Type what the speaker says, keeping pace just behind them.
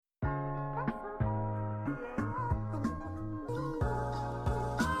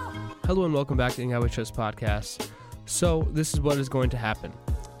Hello and welcome back to the Highway Chess Podcast. So this is what is going to happen.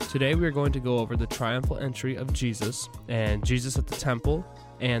 Today we are going to go over the triumphal entry of Jesus and Jesus at the temple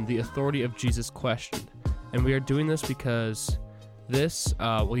and the authority of Jesus questioned. And we are doing this because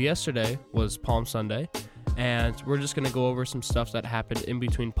yesterday was Palm Sunday, and we're just going to go over some stuff that happened in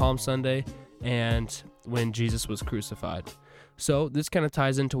between Palm Sunday and when Jesus was crucified. So this kind of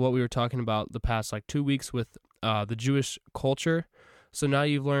ties into what we were talking about the past 2 weeks with the Jewish culture. So now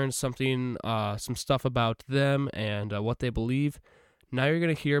you've learned some stuff about them and what they believe. Now you're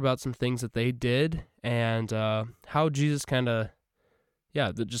going to hear about some things that they did and how Jesus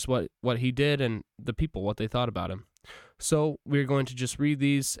just what he did and the people, what they thought about him. So we're going to just read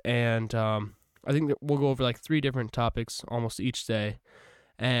these, and I think that we'll go over 3 different topics almost each day,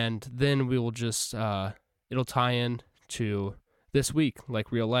 and then we will just it'll tie in to this week,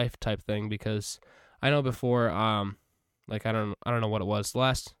 real life type thing, because I know before I don't know what it was.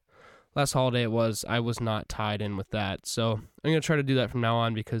 Last holiday I was not tied in with that. So I'm going to try to do that from now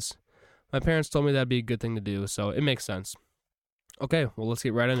on because my parents told me that'd be a good thing to do, so it makes sense. Okay, well, let's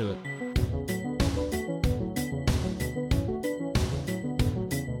get right into it.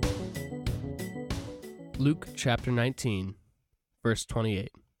 Luke chapter 19, verse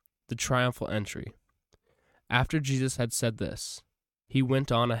 28, the triumphal entry. After Jesus had said this, he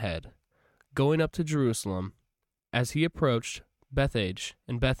went on ahead, going up to Jerusalem. As he approached Bethphage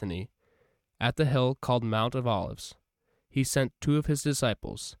and Bethany, at the hill called Mount of Olives, he sent 2 of his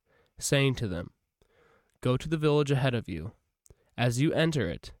disciples, saying to them, "Go to the village ahead of you. As you enter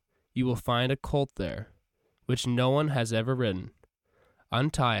it, you will find a colt there, which no one has ever ridden.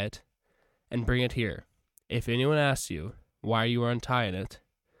 Untie it and bring it here. If anyone asks you why you are untying it,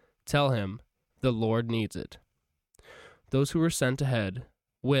 tell him the Lord needs it." Those who were sent ahead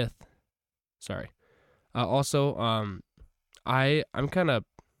I'm kind of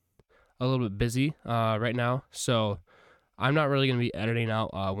a little bit busy right now, so I'm not really going to be editing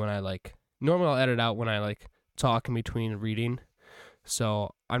out when I normally I'll edit out when I talk in between reading,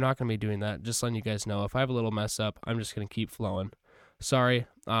 so I'm not going to be doing that. Just letting you guys know, if I have a little mess up, I'm just going to keep flowing. Sorry,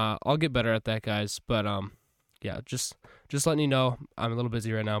 I'll get better at that, guys, but yeah, just letting you know, I'm a little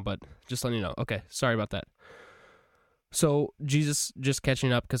busy right now, but just letting you know. Okay, sorry about that. So Jesus, just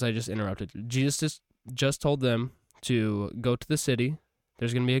catching up because I just interrupted. Jesus just told them to go to the city.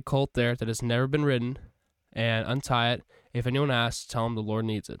 There's going to be a colt there that has never been ridden, and untie it. If anyone asks, tell him the Lord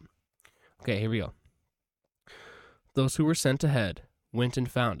needs it. Okay, here we go. Those who were sent ahead went and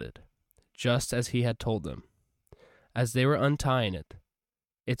found it, just as he had told them. As they were untying it,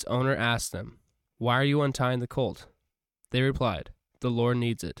 its owner asked them, "Why are you untying the colt?" They replied, "The Lord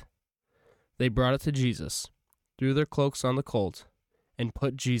needs it." They brought it to Jesus, threw their cloaks on the colt, and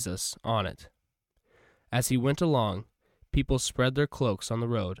put Jesus on it. As he went along, people spread their cloaks on the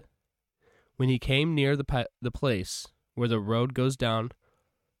road. When he came near the place where the road goes down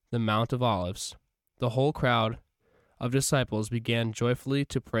the Mount of Olives, the whole crowd of disciples began joyfully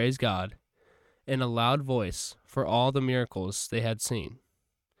to praise God in a loud voice for all the miracles they had seen.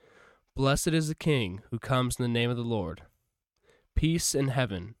 "Blessed is the King who comes in the name of the Lord. Peace in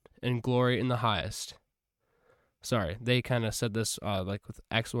heaven and glory in the highest." Sorry, they kind of said this with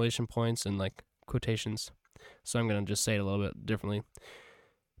exclamation points and quotations, so I'm going to just say it a little bit differently.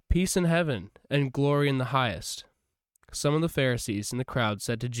 "Peace in heaven and glory in the highest." Some of the Pharisees in the crowd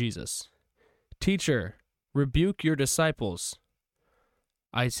said to Jesus, "Teacher, rebuke your disciples."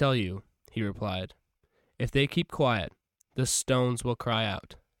 "I tell you," he replied, "if they keep quiet, the stones will cry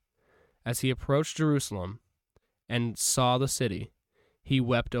out." As he approached Jerusalem and saw the city, he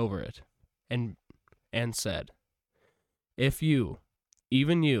wept over it and said, "If you,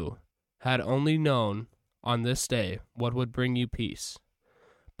 even you, had only known on this day what would bring you peace,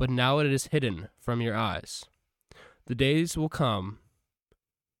 but now it is hidden from your eyes. The days will come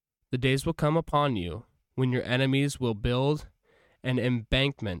upon you when your enemies will build an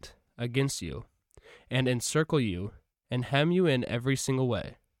embankment against you and encircle you and hem you in every single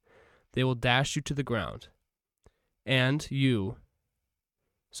way. They will dash you to the ground, and you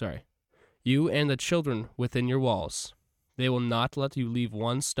and the children within your walls. They will not let you leave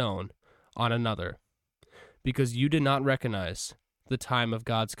one stone on another, because you did not recognize the time of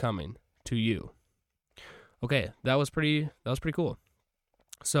God's coming to you." Okay, that was pretty cool.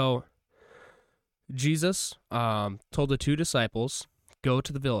 So Jesus told the 2 disciples, go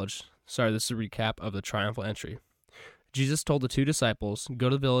to the village. Sorry, this is a recap of the triumphal entry. Jesus told the 2 disciples, go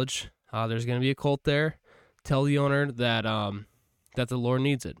to the village. There's going to be a colt there. Tell the owner that the Lord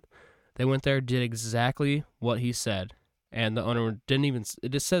needs it. They went there, did exactly what he said, and the owner didn't even,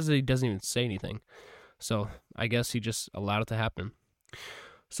 it just says that he doesn't even say anything. So I guess he just allowed it to happen.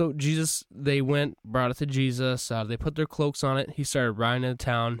 So they went, brought it to Jesus. They put their cloaks on it. He started riding into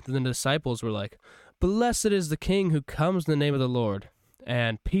town. Then the disciples were like, "Blessed is the King who comes in the name of the Lord,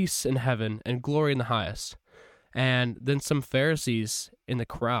 and peace in heaven and glory in the highest." And then some Pharisees in the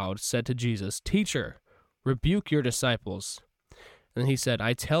crowd said to Jesus, "Teacher, rebuke your disciples." And he said,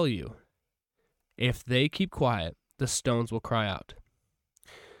 "I tell you, if they keep quiet, the stones will cry out."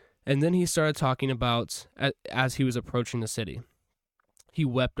 And then he started talking about, as he was approaching the city, he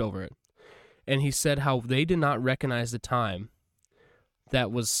wept over it. And he said how they did not recognize the time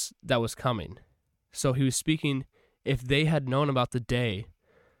that was coming. So he was speaking, if they had known about the day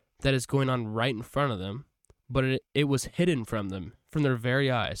that is going on right in front of them, but it was hidden from them, from their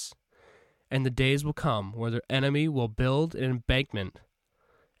very eyes. And the days will come where their enemy will build an embankment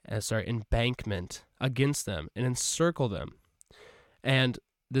against them and encircle them. And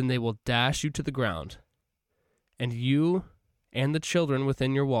then they will dash you to the ground. And you and the children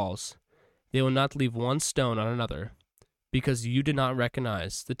within your walls, they will not leave one stone on another, because you did not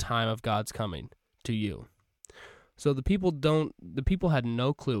recognize the time of God's coming to you. So the people had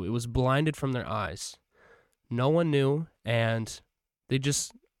no clue. It was blinded from their eyes. No one knew, and they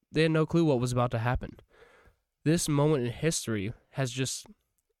had no clue what was about to happen. This moment in history has just,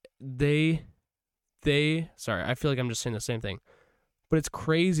 sorry, I feel like I'm just saying the same thing, but it's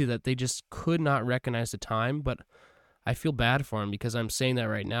crazy that they just could not recognize the time. But I feel bad for them because I'm saying that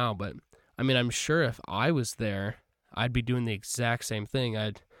right now, but I mean, I'm sure if I was there, I'd be doing the exact same thing.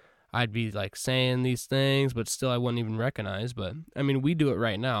 I'd be like saying these things, but still I wouldn't even recognize. But I mean, we do it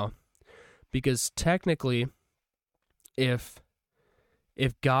right now because technically, if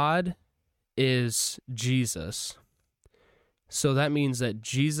God is Jesus, so that means that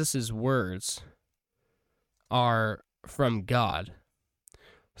Jesus's words are from God.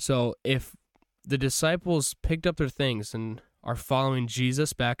 So if the disciples picked up their things and are following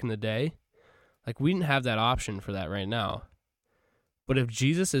Jesus back in the day, like, we didn't have that option for that right now. But if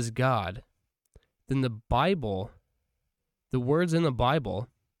Jesus is God, then the Bible, the words in the Bible,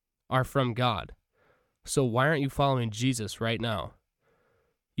 are from God. So why aren't you following Jesus right now?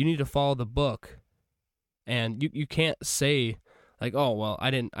 You need to follow the book. And you can't say, like, oh, well,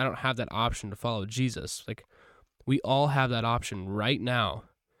 I don't have that option to follow Jesus. Like, we all have that option right now.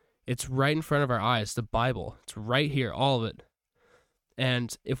 It's right in front of our eyes, the Bible. It's right here, all of it.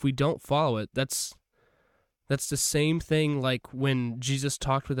 And if we don't follow it, that's the same thing like when Jesus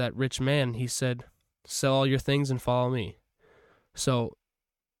talked with that rich man. He said, "Sell all your things and follow me." So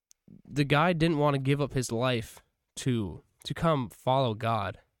the guy didn't want to give up his life to come follow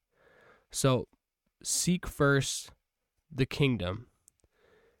God. So seek first the kingdom,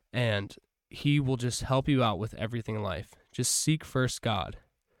 and he will just help you out with everything in life. Just seek first God,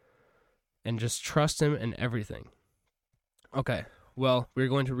 and just trust him in everything. Okay, well, we're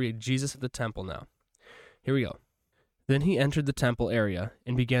going to read Jesus at the temple now. Here we go. Then he entered the temple area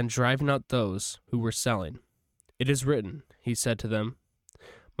and began driving out those who were selling. "It is written," he said to them,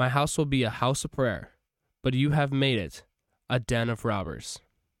 "My house will be a house of prayer, but you have made it a den of robbers."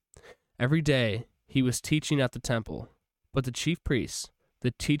 Every day he was teaching at the temple, but the chief priests,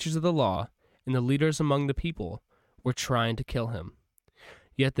 the teachers of the law, and the leaders among the people were trying to kill him.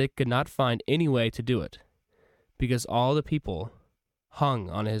 Yet they could not find any way to do it, because all the people hung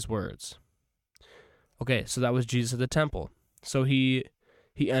on his words. Okay, so that was Jesus at the temple. So he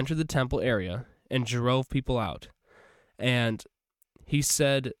entered the temple area and drove people out. And he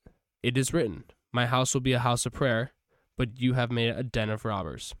said, "It is written, my house will be a house of prayer, but you have made it a den of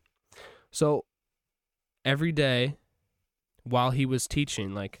robbers." So every day while he was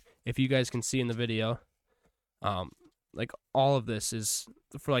teaching, like, if you guys can see in the video, like, all of this is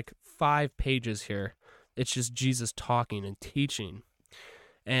for like 5 pages here. It's just Jesus talking and teaching.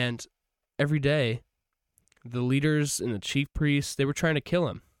 And every day, the leaders and the chief priests, they were trying to kill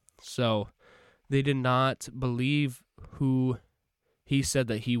him. So they did not believe who he said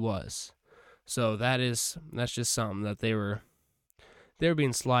that he was. So that's just something that they were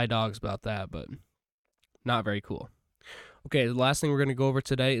being sly dogs about that, but not very cool. Okay, the last thing we're going to go over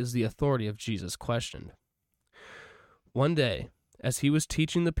today is the authority of Jesus questioned. One day, as he was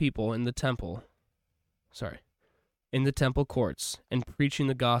teaching the people in the temple courts and preaching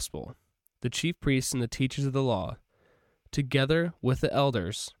the gospel, the chief priests and the teachers of the law, together with the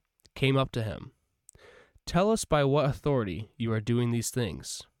elders, came up to him. "Tell us by what authority you are doing these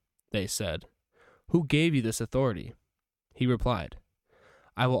things," they said. "Who gave you this authority?" He replied,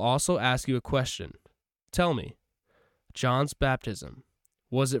 "I will also ask you a question. Tell me, John's baptism,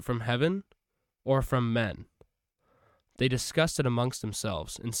 was it from heaven or from men?" They discussed it amongst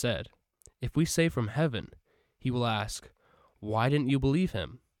themselves and said, "If we say from heaven," he will ask, why didn't you believe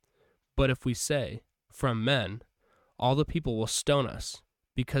him? But if we say, from men, all the people will stone us,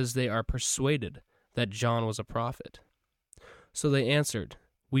 because they are persuaded that John was a prophet. So they answered,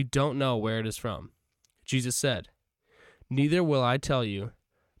 we don't know where it is from. Jesus said, neither will I tell you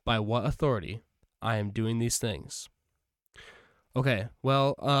by what authority I am doing these things. Okay,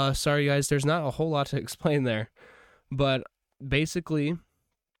 well, sorry guys, there's not a whole lot to explain there, but basically,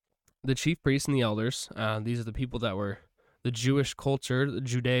 the chief priests and the elders, these are the people that were the Jewish culture, the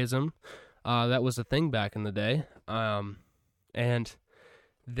Judaism, that was a thing back in the day, and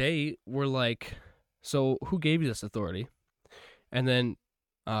they were like, so who gave you this authority? And then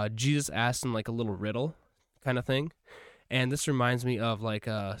Jesus asked them like a little riddle kind of thing, and this reminds me of like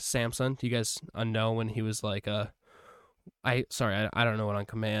Samson. Do you guys know when he was like, I don't know what on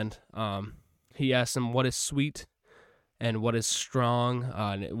command. He asked him, what is sweet and what is strong?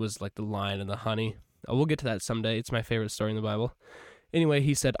 And it was like the lion and the honey. We'll get to that someday. It's my favorite story in the Bible. Anyway,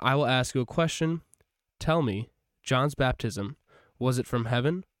 he said, I will ask you a question. Tell me, John's baptism, was it from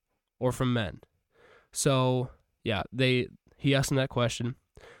heaven or from men? So, yeah, he asked him that question.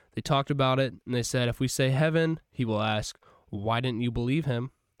 They talked about it, and they said, if we say heaven, he will ask, why didn't you believe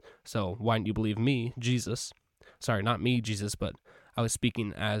him? So, why didn't you believe me, Jesus? Sorry, not me, Jesus, but I was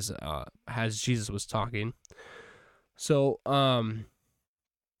speaking as Jesus was talking. So, and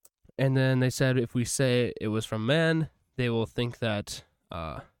then they said, if we say it was from men, they will think that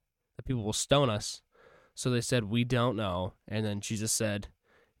the people will stone us. So they said, we don't know. And then Jesus said,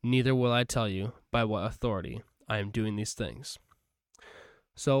 neither will I tell you by what authority I am doing these things.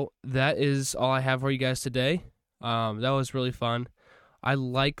 So that is all I have for you guys today. That was really fun. I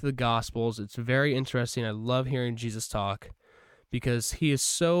like the Gospels. It's very interesting. I love hearing Jesus talk because he is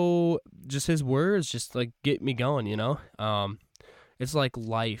so, just his words just like get me going, you know? It's like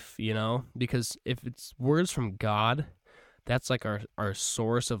life, you know? Because if it's words from God, that's like our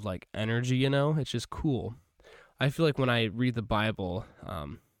source of like energy, you know? It's just cool. I feel like when I read the Bible,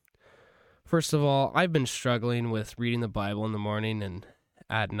 first of all, I've been struggling with reading the Bible in the morning and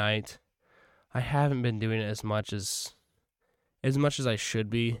at night. I haven't been doing it as much as I should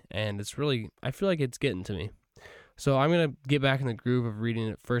be, and it's really, I feel like it's getting to me. So I'm going to get back in the groove of reading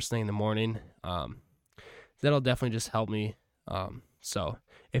it first thing in the morning. That'll definitely just help me. So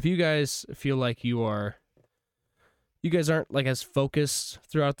if you guys feel like you guys aren't like as focused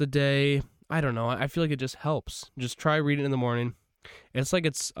throughout the day, I don't know, I feel like it just helps. Just try reading in the morning. It's like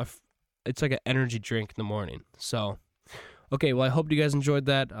it's like an energy drink in the morning. So, okay, well, I hope you guys enjoyed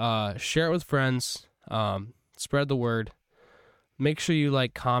that. Share it with friends. Spread the word. Make sure you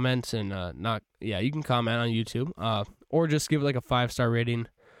like, comment, and you can comment on YouTube, or just give it like a 5-star rating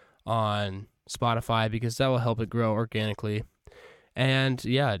on Spotify because that will help it grow organically. And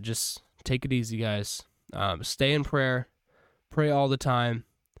yeah, just take it easy, guys. Stay in prayer, pray all the time,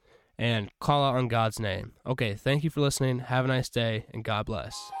 and call out on God's name. Okay, thank you for listening. Have a nice day, and God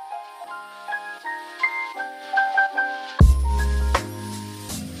bless.